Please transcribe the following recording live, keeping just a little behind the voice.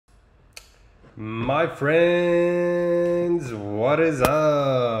My friends, what is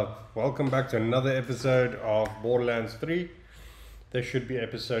up? Welcome back to another episode of Borderlands 3. There should be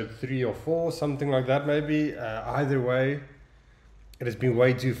episode 3 or 4, something like that maybe. Either way, it has been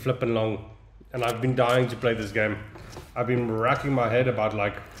way too flippin' long. And I've been dying to play this game. I've been racking my head about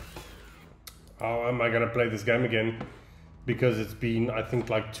like, how am I gonna play this game again? Because it's been, I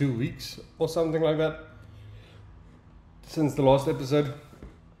think, like 2 weeks or something like that since the last episode.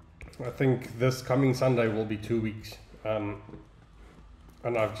 I think this coming Sunday will be 2 weeks. And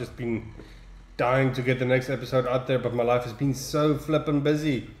I've just been dying to get the next episode out there, but my life has been so flippin'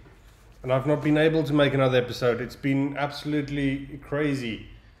 busy. And I've not been able to make another episode. It's been absolutely crazy.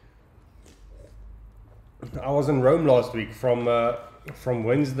 I was in Rome last week from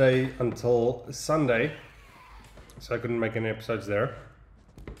Wednesday until Sunday. So I couldn't make any episodes there.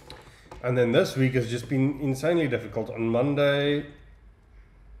 And then this week has just been insanely difficult. On Monday,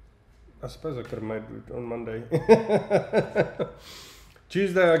 I suppose I could have made it on Monday.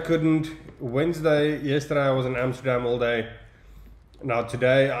 Tuesday I couldn't. Wednesday, yesterday I was in Amsterdam all day. Now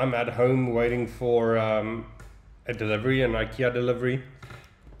today I'm at home waiting for a delivery, an IKEA delivery.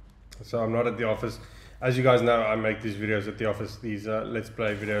 So I'm not at the office. As you guys know, I make these videos at the office. These Let's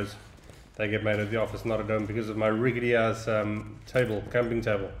Play videos, they get made at the office, not at home, because of my rickety ass camping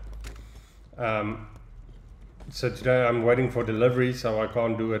table. So today I'm waiting for delivery, so I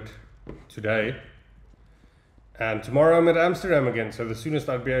can't do it today. And tomorrow I'm at Amsterdam again, so the soonest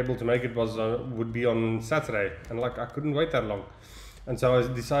I'd be able to make it would be on Saturday, and like I couldn't wait that long. And so I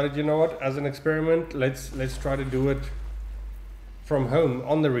decided, you know what, as an experiment, let's try to do it from home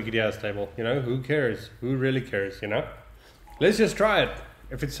on the rickety ass table. You know, who cares? Who really cares, you know? Let's just try it.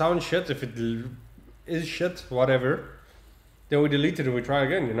 If it sounds shit, if it is shit, whatever, then we delete it and we try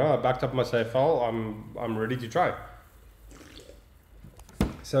again, you know? I backed up my save file, I'm ready to try.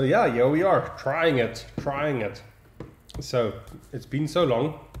 So yeah, here we are, trying it. So it's been so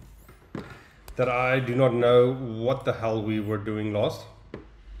long that I do not know what the hell we were doing last.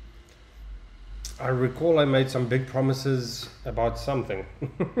 I recall I made some big promises about something.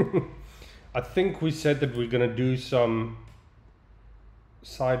 I think we said that we're gonna do some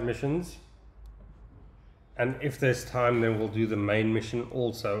side missions, and if there's time then we'll do the main mission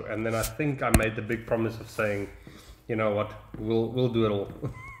also. And then I think I made the big promise of saying, you know what, we'll do it all.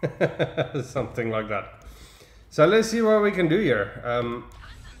 Something like that. So let's see what we can do here.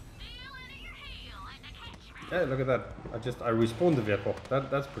 Hey, look at that. I respawned the vehicle.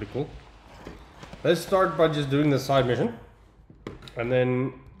 That's pretty cool. Let's start by just doing the side mission. And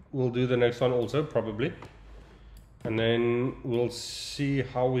then we'll do the next one also, probably. And then we'll see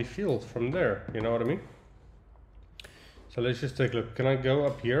how we feel from there. You know what I mean? So let's just take a look. Can I go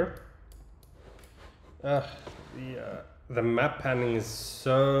up here? The map panning is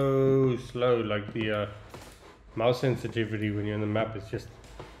so slow. Like the mouse sensitivity when you're in the map is just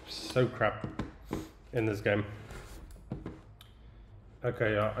so crap in this game.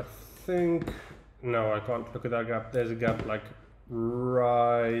 Okay, I think... No, I can't look at that gap. There's a gap like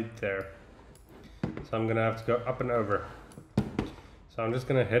right there. So I'm gonna have to go up and over. So I'm just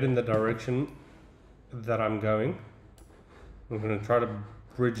gonna head in the direction that I'm going. I'm gonna try to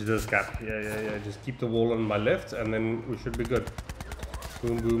bridge this gap. Yeah. Just keep the wall on my left and then we should be good.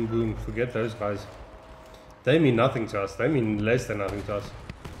 Boom, boom, boom. Forget those guys. They mean nothing to us. They mean less than nothing to us.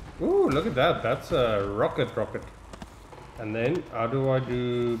 Ooh, look at that. That's a rocket. And then how do I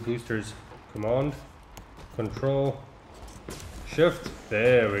do boosters? Command, control, shift.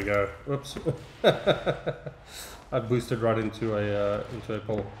 There we go. Oops. I boosted right into a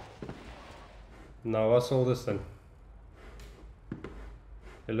pole. Now what's all this then?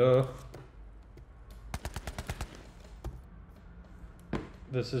 Hello.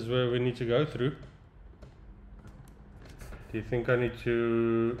 This is where we need to go through. Do you think I need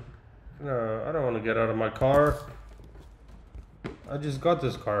to... No, I don't want to get out of my car. I just got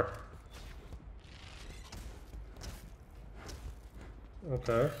this car.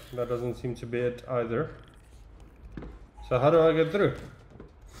 Okay, that doesn't seem to be it either. So how do I get through?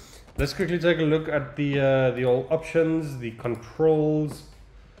 Let's quickly take a look at the all options, the controls.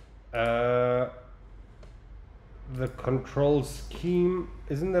 The control scheme.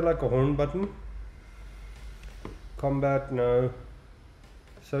 Isn't there like a horn button? Combat, no.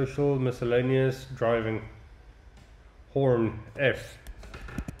 Social, miscellaneous, driving. Horn, F.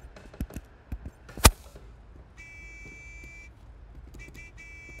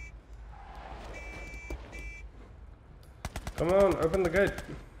 Come on, open the gate.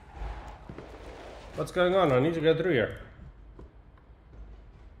 What's going on? I need to go through here.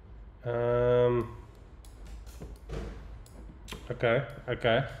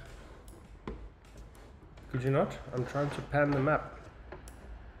 Okay. Could you not? I'm trying to pan the map.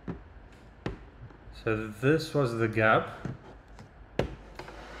 So this was the gap.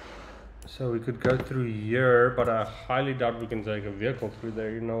 So we could go through here, but I highly doubt we can take a vehicle through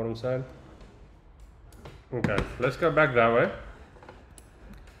there, you know what I'm saying? Okay, let's go back that way.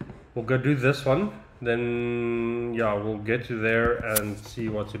 We'll go do this one. Then, yeah, we'll get to there and see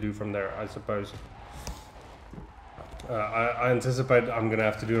what to do from there, I suppose. I anticipate I'm going to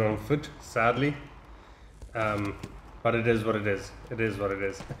have to do it on foot, sadly. But it is what it is. It is what it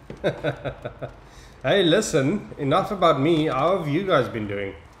is. Hey, listen, enough about me. How have you guys been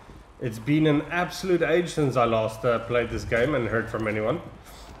doing? It's been an absolute age since I last played this game and heard from anyone.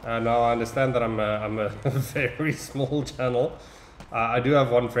 Now I understand that I'm a very small channel. I do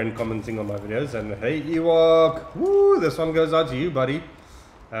have one friend commenting on my videos, and hey Ewok, woo, this one goes out to you, buddy.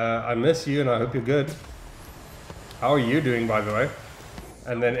 I miss you and I hope you're good. How are you doing, by the way?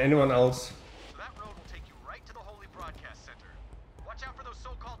 And then anyone else? That road will take you right to the Holy Broadcast Center. Watch out for those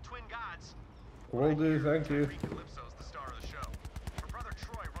so-called twin gods. Will do, thank you. Calypso's the star of the show. Her brother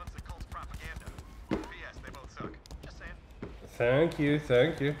Troy runs the cult's propaganda. P.S. They both suck. Just saying. Thank you,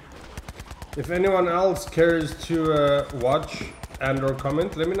 thank you. If anyone else cares to watch and or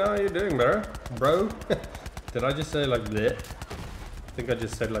comment, let me know how you're doing, bro. Did I just say like that? I think I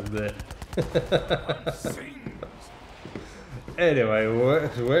just said like that. Anyway,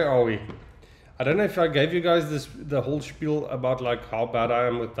 where are we? I don't know if I gave you guys the whole spiel about like how bad I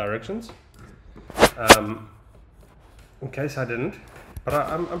am with directions. In case I didn't, but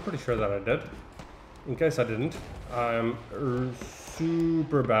I'm pretty sure that I did. In case I didn't, I'm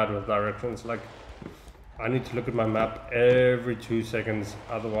super bad with directions. Like, I need to look at my map every 2 seconds,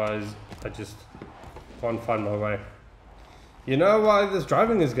 otherwise I just can't find my way. You know why this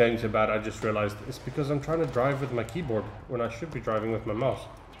driving is going so bad, I just realized? It's because I'm trying to drive with my keyboard when I should be driving with my mouse.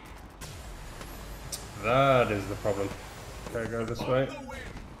 That is the problem. Okay, go this way.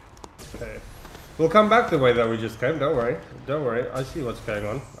 Okay. We'll come back the way that we just came, don't worry. Don't worry, I see what's going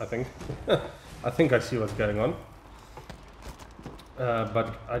on, I think. I think I see what's going on.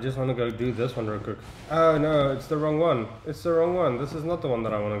 But I just want to go do this one real quick. Oh no, it's the wrong one. It's the wrong one. This is not the one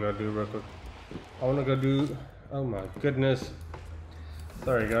that I want to go do real quick. I want to go do... Oh my goodness.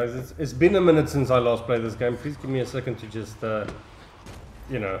 Sorry guys, it's been a minute since I last played this game. Please give me a second to just,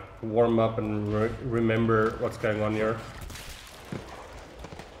 you know, warm up and remember what's going on here.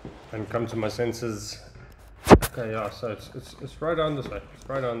 And come to my senses. Okay, yeah, so it's right on this way. It's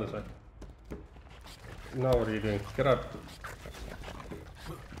right on this way. Now what are you doing? Get up.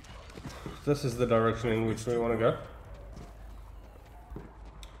 This is the direction in which we want to go.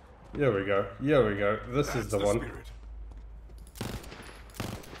 Here we go. Here we go. This is the one.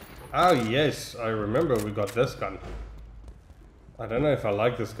 Oh yes, I remember we got this gun. I don't know if I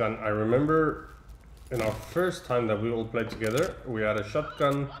like this gun. I remember in our first time that we all played together, we had a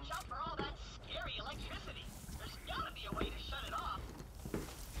shotgun. Watch out for all that scary electricity. There's gotta be a way to shut it off.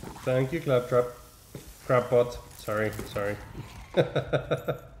 Thank you, Claptrap. Crapbot. Sorry.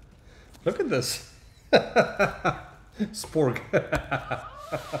 Look at this. Spork.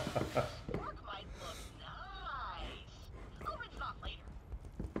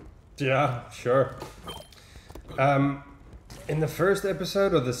 Yeah, sure. In the first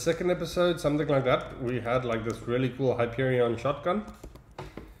episode or the second episode, something like that, we had like this really cool Hyperion shotgun.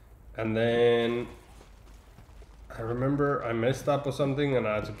 And then I remember I messed up or something and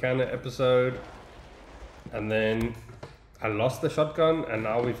I had to can an episode. And then I lost the shotgun and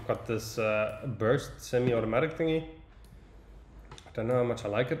now we've got this burst semi-automatic thingy. I don't know how much I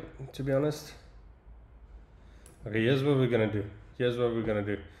like it, to be honest. Okay, here's what we're gonna do. Here's what we're gonna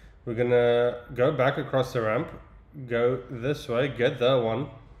do. We're gonna go back across the ramp, go this way, get that one,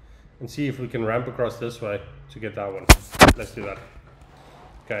 and see if we can ramp across this way to get that one. Let's do that.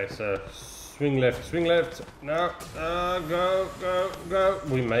 Okay, so swing left, no, go.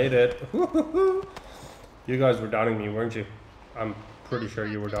 We made it. You guys were doubting me, weren't you? I'm pretty sure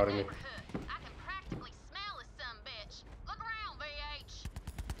you were doubting me.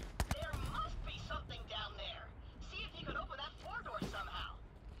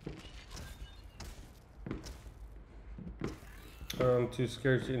 I'm too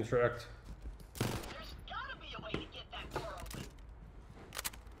scared to interact. There's gotta be a way to get that door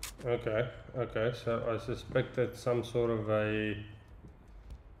open. Okay, so I suspect that some sort of a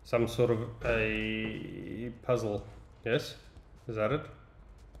puzzle. Yes? Is that it?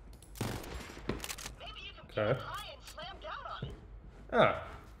 Maybe you can Okay. high and slam down on it. Ah.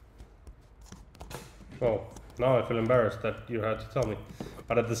 Well, now I feel embarrassed that you had to tell me.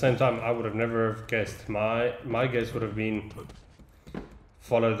 But at the same time, I would have never have guessed. My guess would have been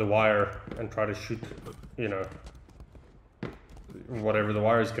follow the wire and try to shoot, you know, whatever the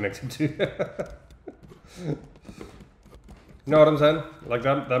wire is connected to. You know what I'm saying? Like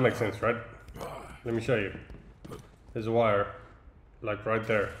that makes sense, right? Let me show you. There's a wire, like right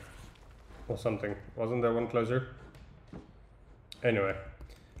there, or something. Wasn't there one closer? Anyway,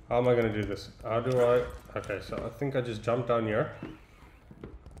 how am I gonna do this? How do I? Okay, so I think I just jump down here.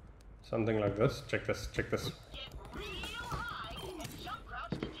 Something like this. Check this. Check this. Get real high and jump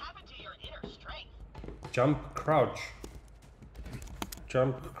crouch to tap into your inner strength. Jump crouch.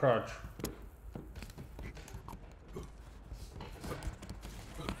 Jump crouch.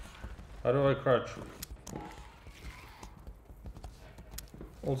 How do I crouch?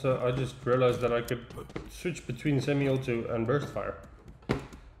 Also, I just realized that I could switch between semi-auto and burst fire.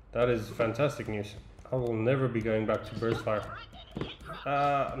 That is fantastic news. I will never be going back to burst fire.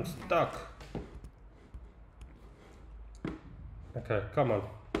 I'm stuck. Okay, come on.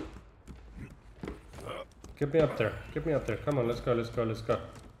 Get me up there. Get me up there. Come on, let's go, let's go, let's go.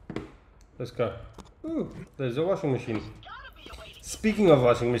 Let's go. Ooh, there's a washing machine. Speaking of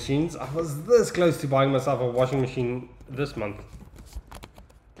washing machines, I was this close to buying myself a washing machine this month.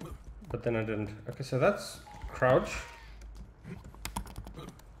 But then I didn't. Okay, so that's crouch.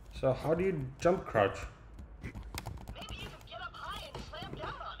 So how do you jump crouch? Maybe you can get up high and slam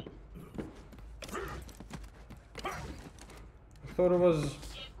down on it. I thought it was...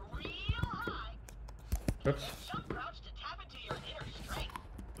 Get real high. Oops. Jump crouch to tap into your inner strength.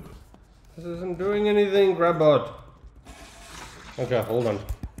 This isn't doing anything, Grabbot. Okay, hold on.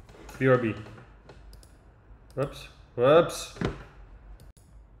 BRB. Whoops. Whoops.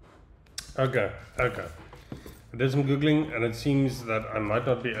 Okay, okay. I did some googling and it seems that I might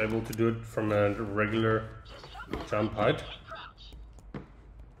not be able to do it from a regular jump height.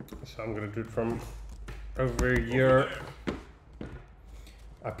 So I'm gonna do it from over here.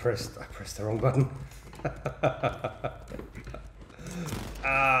 I pressed the wrong button.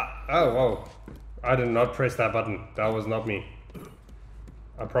 Oh, whoa. I did not press that button. That was not me.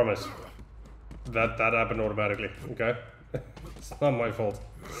 I promise. That happened automatically, okay? It's not my fault.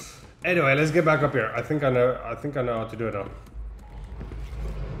 Anyway, let's get back up here. I think I know how to do it now.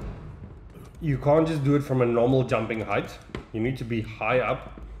 You can't just do it from a normal jumping height. You need to be high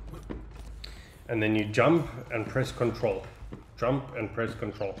up. And then you jump and press control. Jump and press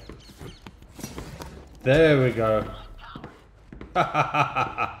control. There we go.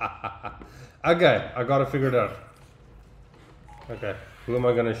 Okay, I got it figured out. Okay, who am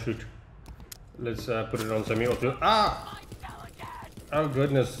I gonna shoot? Let's put it on semi-auto. Ah! Oh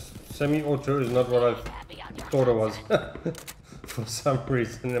goodness, semi-auto is not what I thought it was. For some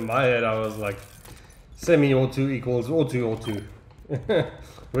reason in my head I was like, semi-auto equals auto-auto.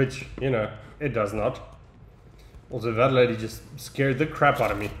 Which, you know, it does not. Also, that lady just scared the crap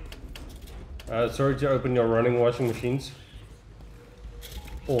out of me. Sorry to open your running washing machines.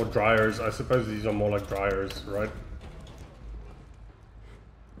 Or dryers. I suppose these are more like dryers, right?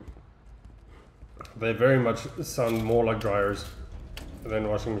 They very much sound more like dryers than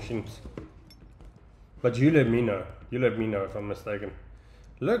washing machines. But you let me know. You let me know if I'm mistaken.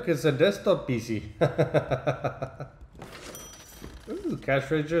 Look, it's a desktop PC. Ooh,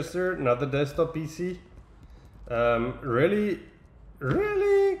 cash register, another desktop PC. Really?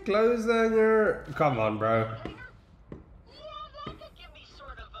 Really? Clothes hanger? Come on, bro. Yeah, that could give me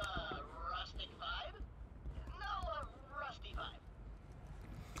sort of a rustic vibe. No, a rusty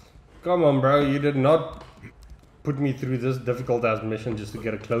vibe. Come on, bro. You did not put me through this difficult ass mission just to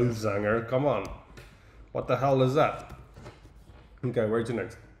get a clothes hanger. Come on. What the hell is that? Okay, where to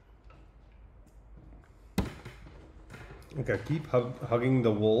next? Okay, keep hugging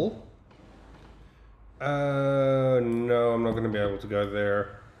the wall. No, I'm not going to be able to go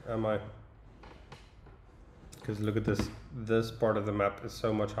there, am I? Because look at this. This part of the map is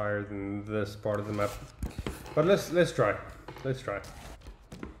so much higher than this part of the map. But let's try. Let's try.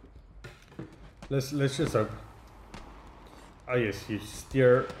 Let's just hope. Ah yes, you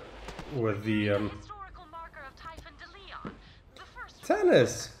steer with the historical marker of Typhon de Leon, the first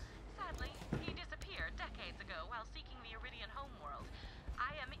tennis. Sadly, he disappeared decades ago while seeking the Iridian homeworld.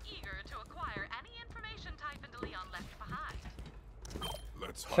 I am eager to acquire any information Typhon de Leon left behind.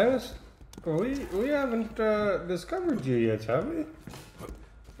 Let's hunt. Tennis. We haven't discovered you yet, have we?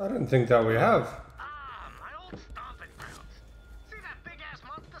 I don't think that we have. Ah, my old stomping grounds. See that big-ass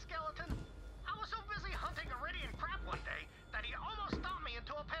monster skeleton? I was so busy hunting Iridian crap one day that he almost stomped me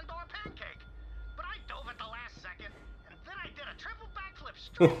into a Pandora pancake. But I dove at the last second, and then I did a triple backflip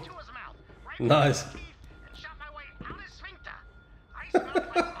straight into his mouth, right Nice. between his teeth, and shot my way out his sphincter. I smelled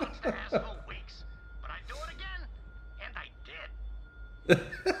like monster ass for weeks, but I'd do it again, and I did.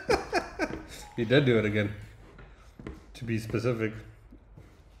 He did do it again. To be specific.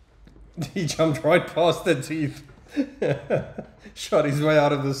 He jumped right past the teeth. Shot his way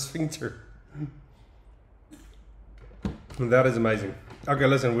out of the sphincter. That is amazing. Okay,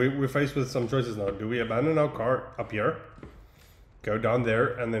 listen, we're faced with some choices now. Do we abandon our car up here? Go down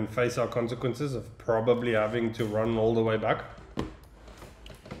there and then face our consequences of probably having to run all the way back?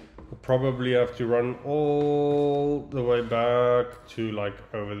 We'll probably have to run all the way back to like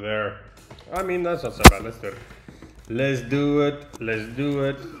over there. I mean, that's not so bad. Let's do it. Let's do it. Let's do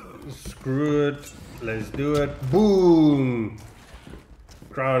it. Screw it. Let's do it. Boom!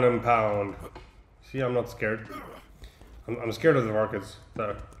 Ground and pound. See, I'm not scared. I'm scared of the markets.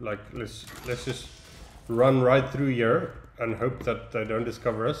 So, like, let's just run right through here and hope that they don't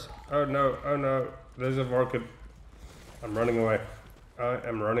discover us. Oh no, there's a market. I'm running away. I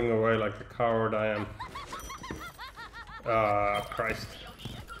am running away like the coward I am. Ah, Christ.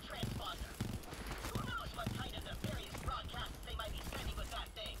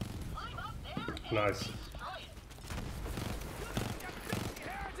 Nice.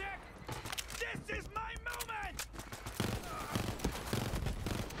 This is my moment!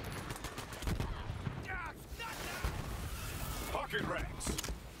 Pocket ranks.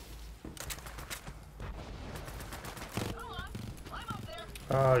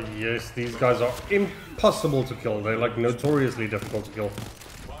 Ah, yes, these guys are impossible to kill. They're like notoriously difficult to kill.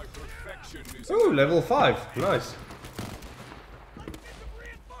 Ooh, level 5. Nice.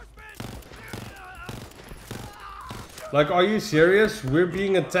 Like, are you serious? We're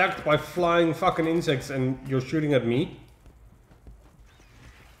being attacked by flying fucking insects and you're shooting at me?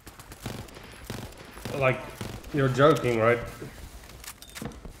 Like, you're joking, right?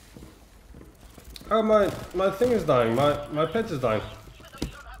 Oh, my thing is dying. My pet is dying.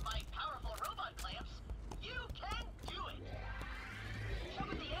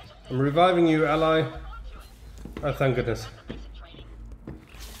 I'm reviving you, ally. Oh, thank goodness.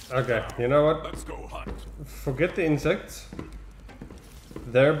 Okay, you know what? Let's go hunt. Forget the insects.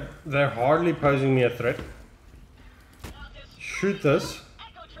 They're hardly posing me a threat. Shoot this.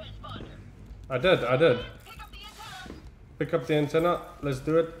 I did. Pick up the antenna. Let's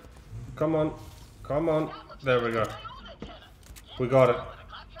do it. Come on. Come on. There we go. We got it.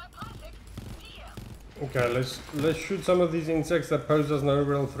 Okay, let's shoot some of these insects that pose us no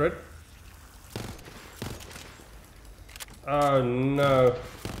real threat. Oh no.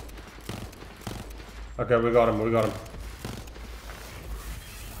 Okay, we got him.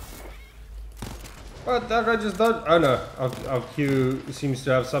 What? That guy just died? Oh no, our Q seems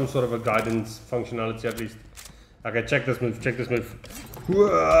to have some sort of a guidance functionality at least. Okay, check this move.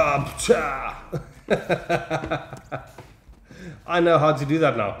 I know how to do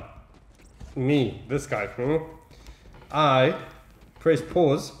that now. Me, this guy. I press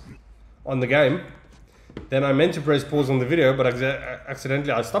pause on the game. Then I meant to press pause on the video, but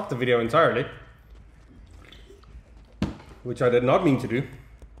accidentally I stopped the video entirely. Which I did not mean to do.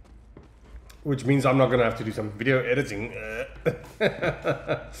 Which means I'm not going to have to do some video editing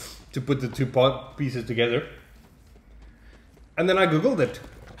to put the two pieces together. And then I googled it.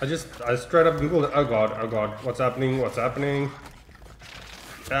 I straight up googled it. Oh god, what's happening?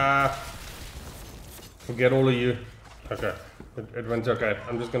 Forget all of you. Okay, it went okay.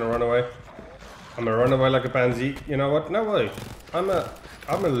 I'm just gonna run away. I'm gonna run away like a pansy. You know what? No way. I'm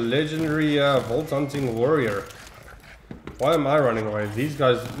a legendary vault hunting warrior. Why am I running away? These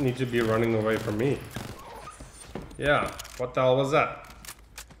guys need to be running away from me. Yeah, what the hell was that?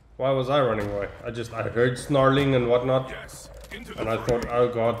 Why was I running away? I heard snarling and whatnot. Yes. And I thought, oh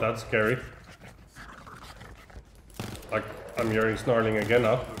god, that's scary. Like, I'm hearing snarling again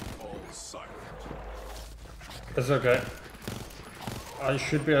now. It's okay. I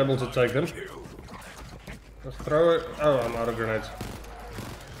should be able to take them. Let's throw it. Oh, I'm out of grenades.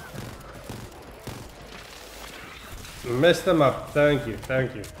 Messed them up. Thank you.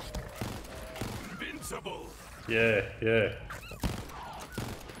 Invincible. Yeah.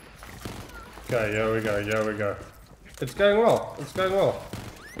 Okay, here we go. It's going well.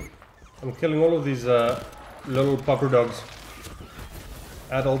 I'm killing all of these little pupper dogs.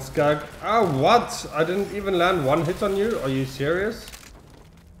 Adult skag. Ah, what? I didn't even land one hit on you? Are you serious?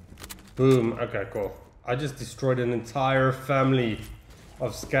 Boom. Okay, cool. I just destroyed an entire family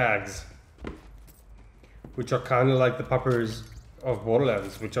of skags. Which are kind of like the puppers of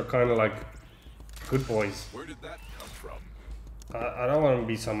Borderlands. Which are kind of like good boys. Where did that come from? I don't want to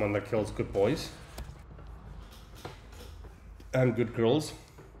be someone that kills good boys. And good girls.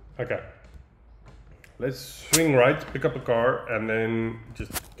 Okay. Let's swing right, pick up a car, and then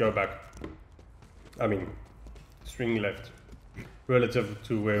just go back. I mean, swing left. relative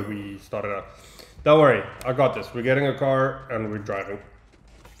to where we started out. Don't worry, I got this. We're getting a car and we're driving.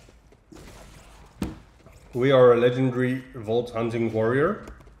 We are a legendary vault hunting warrior.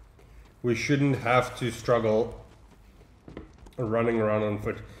 We shouldn't have to struggle running around on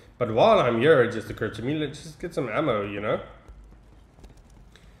foot. But while I'm here, it just occurred to me, let's just get some ammo, you know?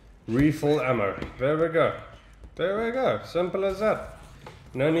 Refill ammo. There we go. There we go. Simple as that.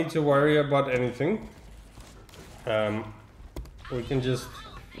 No need to worry about anything. We can just...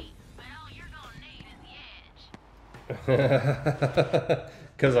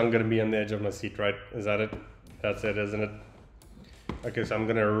 Because I'm going to be on the edge of my seat, right? Is that it? That's it, isn't it? Okay, so I'm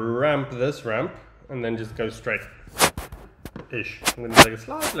going to ramp this ramp and then just go straight. Ish. I'm going to take a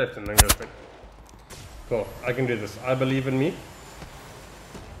slight left and then go straight. Cool. I can do this. I believe in me.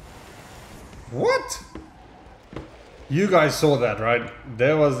 What? You guys saw that, right?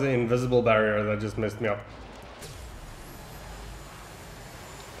 There was the invisible barrier that just messed me up.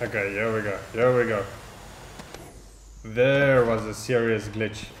 Okay, here we go. Here we go. There was a serious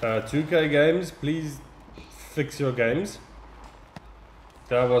glitch. 2K games, please fix your games.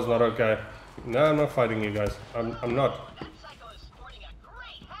 That was not okay. No, I'm not fighting you guys. I'm not. That psycho is sporting a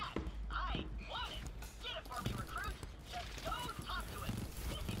great hat. I want it. Get it for me, recruit. Just don't talk to it.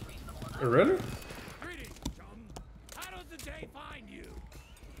 If he's reasonable enough. Really? Greetings, chum. How does the day find you?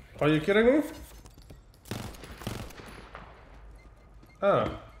 Are you kidding me? Ah.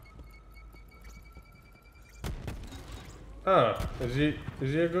 Ah, is he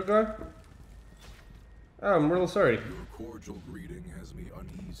a good guy? Oh, I'm real sorry. Your cordial greeting has me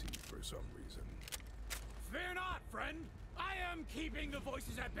uneasy for some reason. Fear not, friend. I am keeping the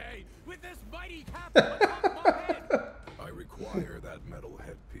voices at bay with this mighty cap on top of my head. I require that metal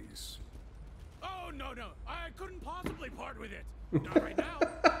headpiece. Oh, no. I couldn't possibly part with it. Not right now. You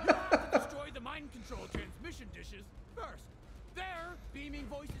have to destroy the mind control transmission dishes first. They're beaming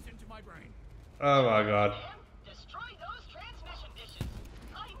voices into my brain. Oh my god. Dan, destroy those transmission dishes.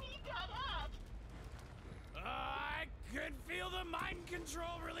 I need that hat. I can feel the mind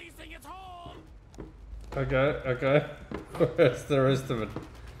control releasing its hold. Okay. Where's the rest of it?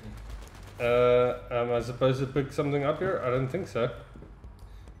 Am I supposed to pick something up here? I don't think so.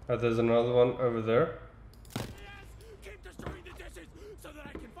 There's another one over there. Yes! Keep destroying the dishes so that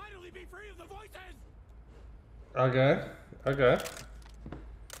I can finally be free of the voices! Okay.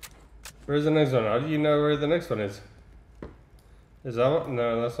 Where's the next one? How do you know where the next one is? Is that one?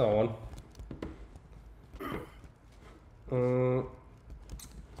 No, that's not one.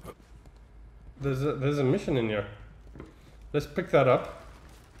 There's a mission in here. Let's pick that up.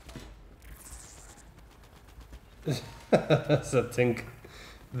 That's a tink.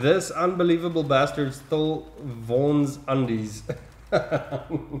 This unbelievable bastard stole Vaughn's undies. Hey, Vault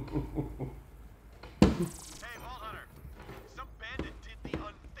Hunter. Some bandit did the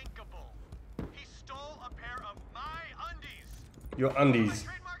unthinkable. He stole a pair of my undies. Your My undies.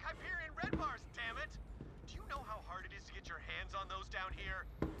 trademark Hyperion red bars, damn it. Do you know how hard it is to get your hands on those down here?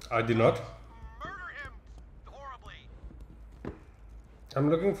 I do not. Murder him horribly. I'm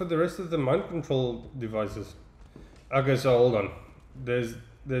looking for the rest of the mind control devices. Okay, so hold on. There's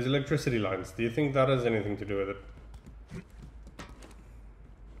electricity lines. Do you think that has anything to do with it?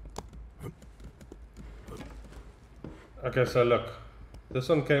 Okay, so look. This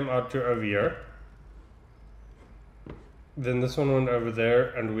one came out to over here. Then this one went over there,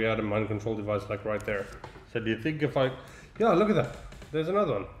 and we had a mind control device like right there. So do you think if I... Yeah, look at that. There's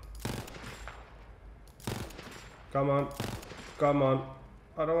another one. Come on. Come on.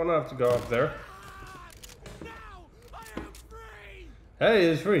 I don't want to have to go up there. Now I am free! Hey,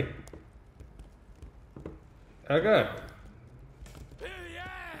 it's free. Okay.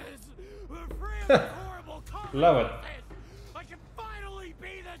 Yes! We're free of this horrible Love it. I can finally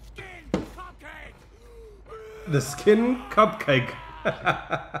be the skin cupcake! The skin cupcake. Be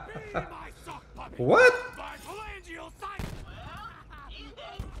my sock puppet! What? My phalangeal sight! Well, he's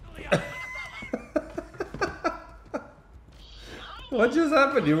dead. What just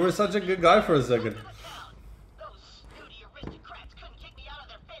happened? You were such a good guy for a second. Those snooty aristocrats couldn't kick me out of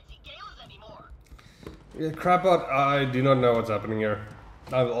their fancy galas anymore. Yeah, crap out. I do not know what's happening here.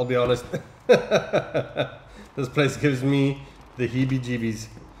 I'll be honest. This place gives me the heebie-jeebies.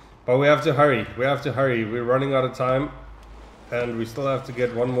 But we have to hurry. We're running out of time. And we still have to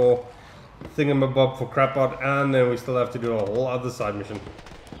get one more thingamabob for crap out. And then we still have to do a whole other side mission.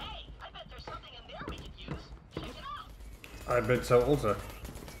 Hey, I bet there's something in there we could use. Check it out. I bet so also.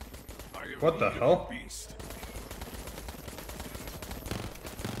 I am What the need of hell? a beast.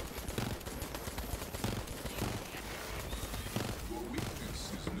 Your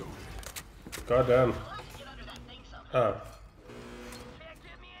weakness is noted. Goddamn. We'll have to get under that thing somehow. Oh.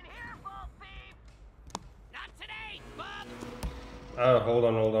 Oh, hold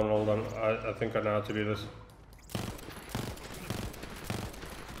on. I think I know how to do this.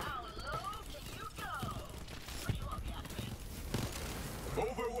 How low can you go? Pretty low, Captain.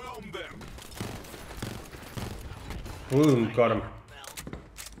 Overwhelm them. Boom, got him.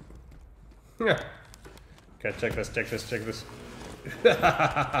 Yeah. Okay, check this.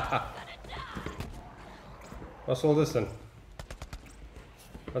 What's all this then?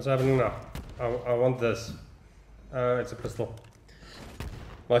 What's happening now? I want this. It's a pistol.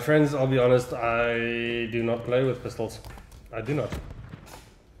 My friends, I'll be honest, I do not play with pistols. I do not.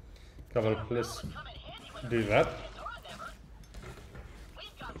 Come on, let's do that. Pandora never.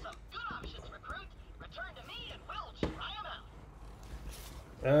 We've got some good options, recruit. Return to me and we'll try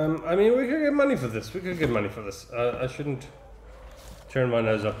 'em out. I mean, we could get money for this. I shouldn't turn my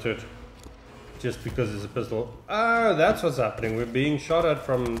nose up to it just because it's a pistol. Ah, that's what's happening. We're being shot at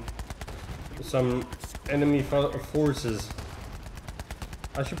from some enemy forces.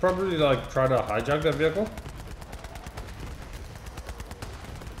 I should probably like try to hijack that vehicle.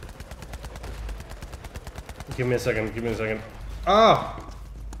 Give me a second. Ah!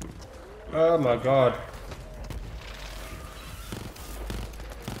 Oh my god.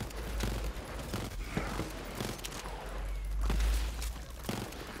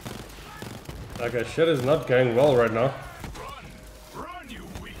 Okay, shit is not going well right now. Run, you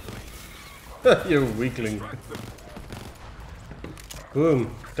weakling. You weakling.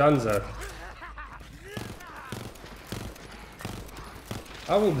 Boom, Dunzo.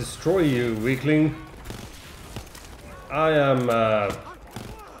 I will destroy you, weakling. I am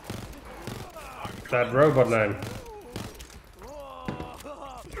that robot name.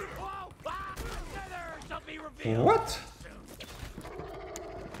 What?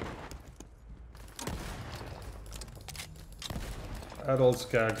 Adult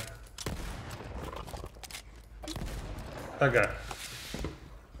skag. Okay.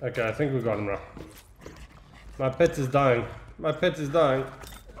 Okay, I think we got him now. My pet is dying.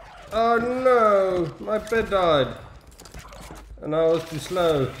 Oh no! My pet died. And I was too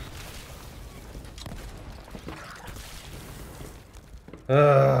slow.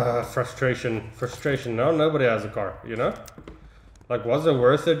 Frustration. Now nobody has a car, you know? Like, was it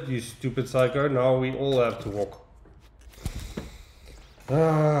worth it, you stupid psycho? Now we all have to walk.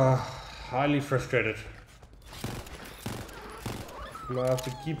 Highly frustrated. I have to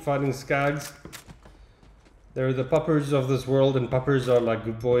keep fighting skags. They're the puppers of this world, and puppers are like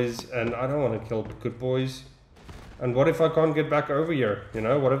good boys, and I don't want to kill good boys. And what if I can't get back over here? You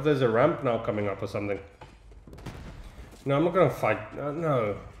know, what if there's a ramp now coming up or something? No, I'm not gonna fight.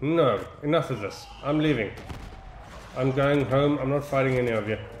 No, enough of this. I'm leaving. I'm going home. I'm not fighting any of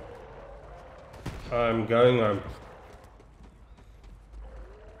you. I'm going home.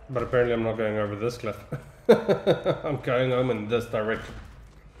 But apparently I'm not going over this cliff. I'm going home in this direction.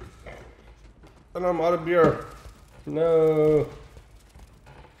 And I'm out of beer. No.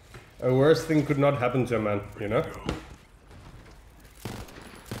 A worse thing could not happen to a man, you know?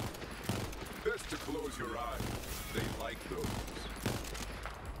 Best to close your eyes. They like those.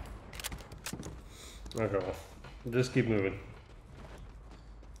 Okay, well, just keep moving.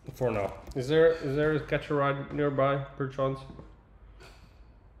 For now. Is there a catch a ride nearby, perchance?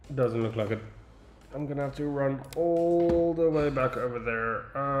 Doesn't look like it. I'm gonna have to run all the way back over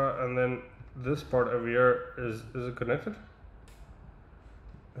there. And then this part over here, is it connected?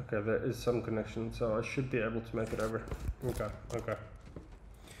 Okay, there is some connection, so I should be able to make it over. Okay.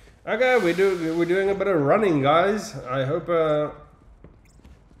 Okay, we're doing a bit of running, guys. I hope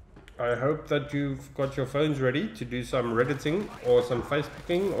that you've got your phones ready to do some Redditing or some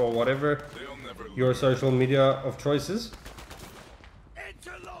Facebooking or whatever your social media of choice is.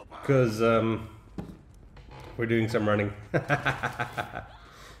 Because we're doing some running.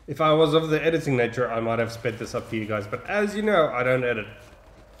 If I was of the editing nature, I might have sped this up for you guys. But as you know, I don't edit.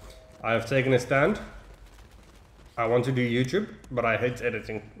 I have taken a stand. I want to do YouTube, but I hate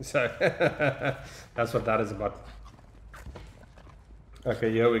editing. So that's what that is about.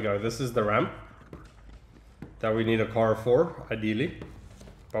 Okay, here we go. This is the ramp that we need a car for, ideally.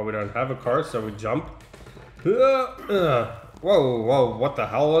 But we don't have a car, so we jump. Whoa, what the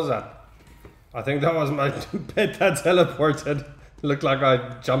hell was that? I think that was my pet that teleported. Looked like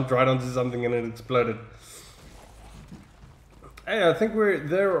I jumped right onto something and it exploded. Hey, I think we're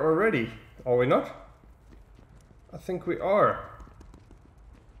there already. Are we not? I think we are.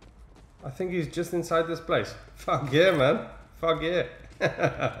 I think he's just inside this place. Fuck yeah, man. Fuck yeah.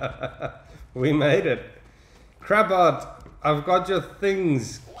 We made it. Crabot, I've got your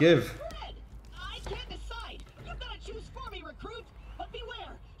things. Give. I can't decide. You've got to choose for me, recruit. But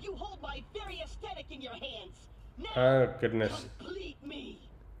beware, you hold my very aesthetic in your hands. Oh goodness. Complete me.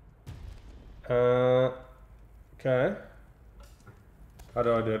 Okay. How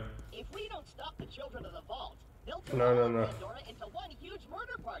do I do it? If we don't stop the children of the vault, they'll turn No, all no, of no. Pandora into one huge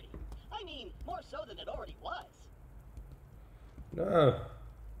murder party. I mean, more so than it already was. No.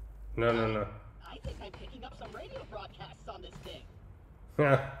 No, no, no. I think I'm picking up some radio broadcasts on this thing.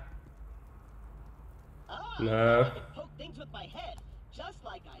 Yeah. Ah, No. I can poke things with my head, just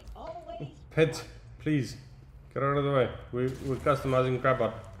like I always. Pet, please. Get out of the way. We're customizing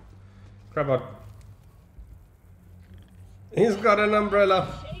Crabot. Crabot. He's got an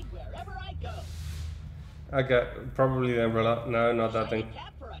umbrella. Shade wherever I go. Okay, probably the umbrella. No, not that Shiny thing.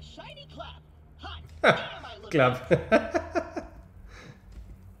 cap for a shiny clap. Hot damn, I look. Clap.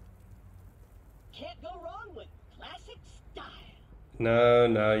 Can't go wrong with classic style. No,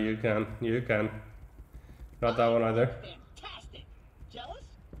 no, you can. You can. Not that one either. Fantastic. Jealous?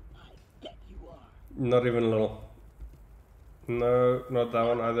 I bet you are. Not even a little. No, not that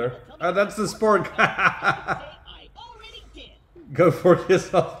one either. Oh, that's the sport. Say I already did. Go for it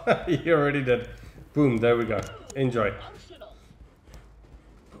yourself. You already did. Boom, there we go. Enjoy. Functional.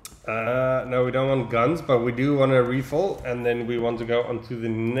 No, we don't want guns, but we do want a refill, and then we want to go on to the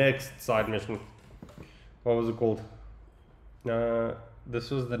next side mission. What was it called?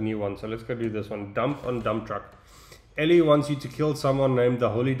 This was the new one, so let's go do this one. Dump on Dumptruck. Ellie wants you to kill someone named the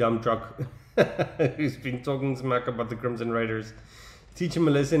Holy Dumptruck, who's been talking smack about the Crimson Raiders. Teach him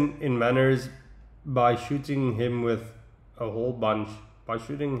a lesson in manners by shooting him with a whole bunch.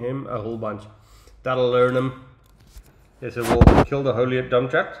 That'll learn him. Yes, so we'll kill the Holy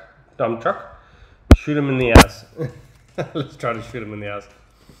Dumptruck. Shoot him in the ass. Let's try to shoot him in the ass.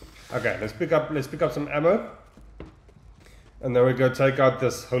 Okay, let's pick up some ammo. And then we go take out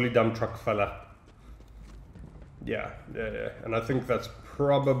this Holy Dumptruck fella. Yeah. And I think that's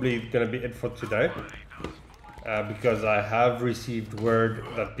probably going to be it for today. Because I have received word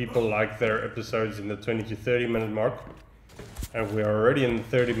that people like their episodes in the 20 to 30 minute mark. And we are already in the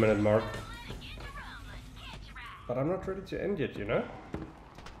 30-minute mark. But I'm not ready to end yet, you know?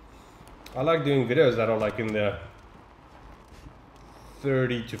 I like doing videos that are like in the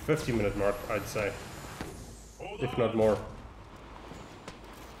 30 to 50-minute mark, I'd say. If not more.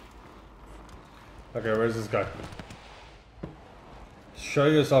 Okay, where's this guy? Show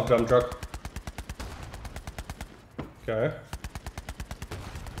yourself, dump truck. Okay.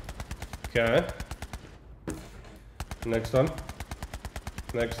 Okay. Next one.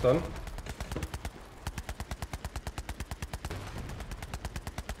 Next one.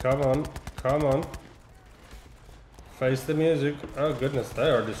 Come on. Come on. Face the music. Oh goodness, they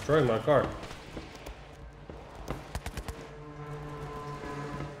are destroying my car.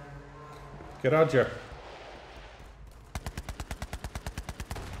 Get out here.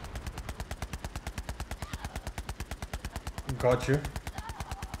 Got you.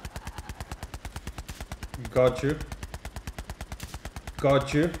 Got you.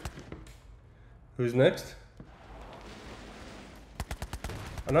 Got you. Who's next?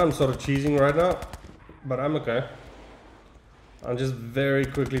 I know I'm sort of cheesing right now, but I'm okay. I'm just very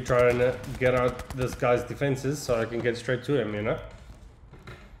quickly trying to get out this guy's defenses so I can get straight to him, you know?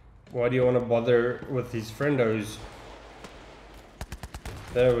 Why do you want to bother with these friendos?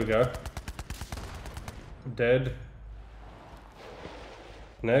 There we go. Dead.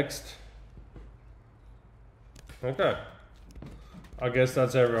 Next. Okay. I guess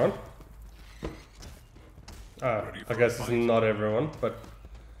that's everyone. I guess it's not everyone, but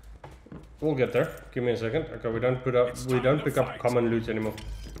we'll get there. Give me a second. Okay, we don't pick up common loot anymore.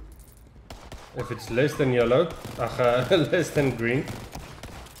 If it's less than yellow, less than green,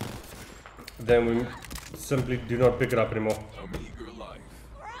 then we simply do not pick it up anymore. A meager life,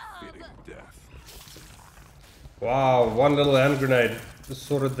 fitting death. Wow, one little hand grenade just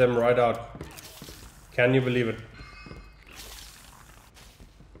sorted them right out. Can you believe it?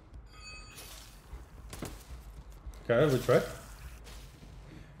 Okay, which way?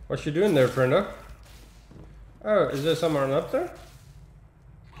 What's she doing there, friendo? Oh, is there someone up there?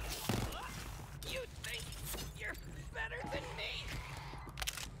 You think you're better than me?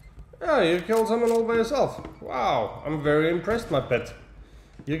 Oh, you killed someone all by yourself. Wow, I'm very impressed, my pet.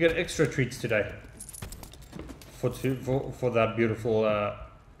 You get extra treats today. For that beautiful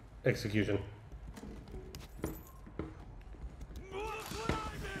execution.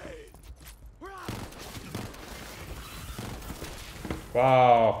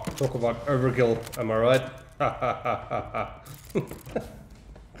 Wow, talk about overkill, am I right?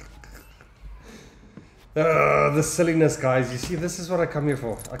 The silliness, guys. You see, this is what I come here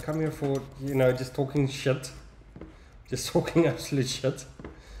for. I come here for, you know, just talking shit. Just talking absolute shit.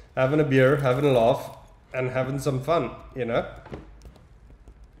 Having a beer, having a laugh. and having some fun, you know.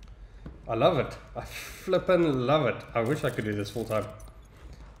 I love it. I flippin' love it. I wish I could do this full time.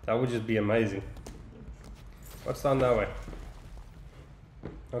 That would just be amazing. What's down that way?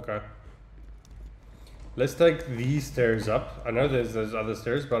 Okay. Let's take these stairs up. I know there's those other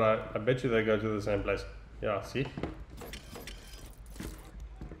stairs, but I bet you they go to the same place. Yeah, see?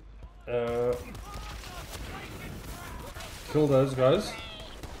 Kill those guys.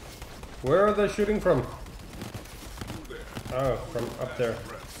 Where are they shooting from? Oh, from up there.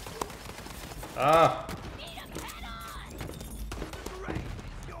 Ah!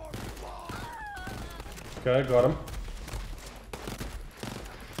 Okay, got him.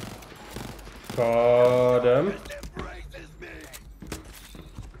 Got him.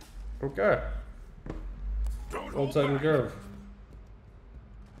 Okay. All taken care of.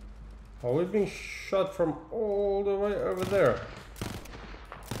 Oh, we've been shot from all the way over there.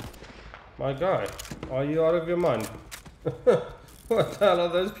 My guy, are you out of your mind? What the hell are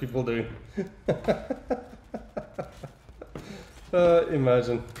those people doing?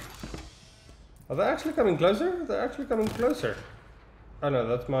 Imagine. Are they actually coming closer? They're actually coming closer. Oh no,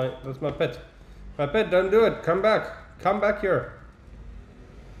 that's my pet. My pet, don't do it. Come back. Come back here.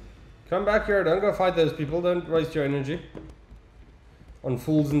 Come back here. Don't go fight those people. Don't waste your energy on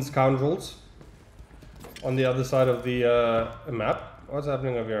fools and scoundrels on the other side of the map. What's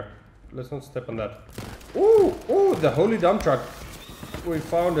happening over here? Let's not step on that. Ooh, ooh, the Holy Dumptruck. We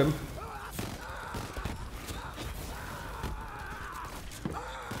found him.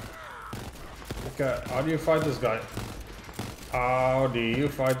 Okay, how do you fight this guy? How do you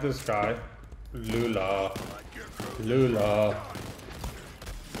fight this guy? Lula. Lula.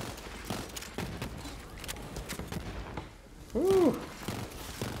 Ooh.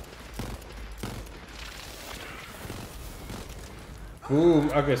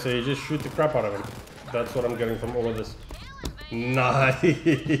 Boom. Okay, so you just shoot the crap out of him. That's what I'm getting from all of this. Nice.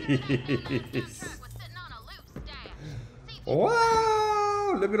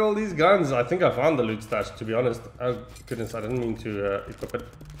 Wow. Look at all these guns. I think I found the loot stash, to be honest. Oh, goodness, I didn't mean to equip it.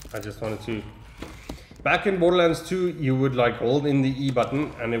 I just wanted to... Back in Borderlands 2, you would like hold in the E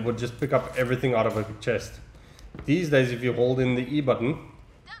button and it would just pick up everything out of a chest. These days, if you hold in the E button...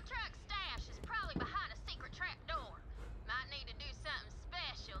 Dumptruck stash is probably behind a secret trap door. Might need to do something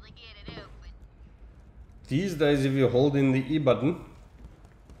special to get it open. These days, if you hold in the E button,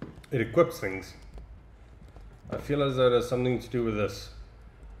 it equips things. I feel as though there's something to do with this.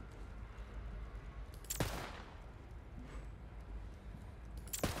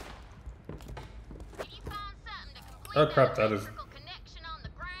 Oh crap, that is...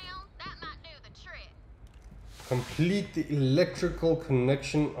 Complete the electrical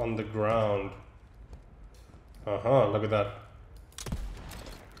connection on the ground. Look at that.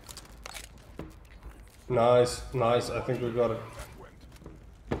 Nice, nice. I think we got it.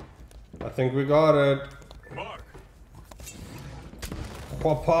 I think we got it.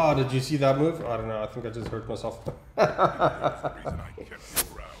 Papa, did you see that move? I don't know. I think I just hurt myself.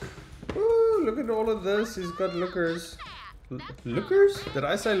 Ooh, look at all of this. He's got lookers. Lookers? Did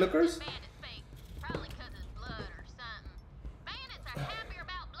I say lookers?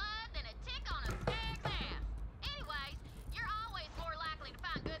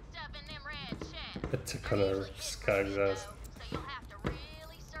 A tick on a skag's ass.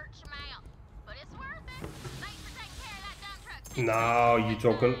 Now you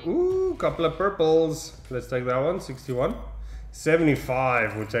talking. Ooh, couple of purples. Let's take that one. 61.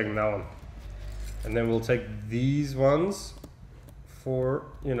 75. We're taking that one. And then we'll take these ones for,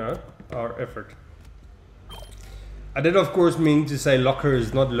 you know, our effort. I did, of course, mean to say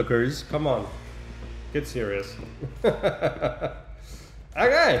lockers, not lookers. Come on. Get serious.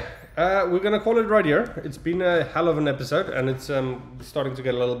 Okay. We're going to call it right here. It's been a hell of an episode, and it's starting to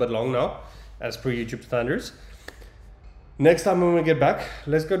get a little bit long now, as per YouTube standards. Next time when we get back,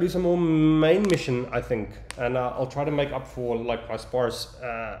 let's go do some more main mission, I think. And I'll try to make up for like my sparse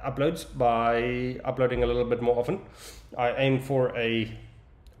uploads by uploading a little bit more often. I aim for a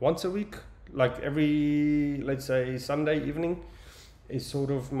once a week, like every, let's say, Sunday evening is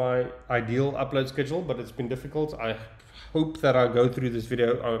sort of my ideal upload schedule, but it's been difficult. I hope that I go through this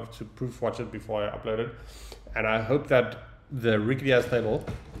video to proof watch it before I upload it. And I hope that the rickety ass table,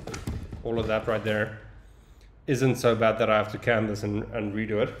 all of that right there, isn't so bad that I have to can this and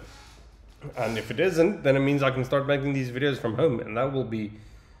redo it. And if it isn't, then it means I can start making these videos from home, and that will be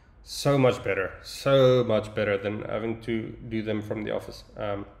so much better than having to do them from the office.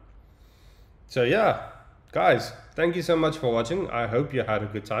 So yeah, guys, thank you so much for watching. I hope you had a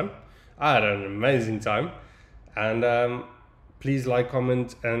good time. I had an amazing time, and Please like,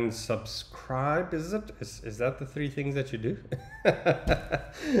 comment, and subscribe. Is that the 3 things that you do?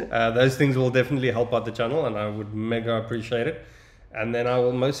 Those things will definitely help out the channel, and I would mega appreciate it. And then I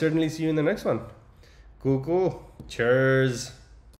will most certainly see you in the next one. Cool. Cheers.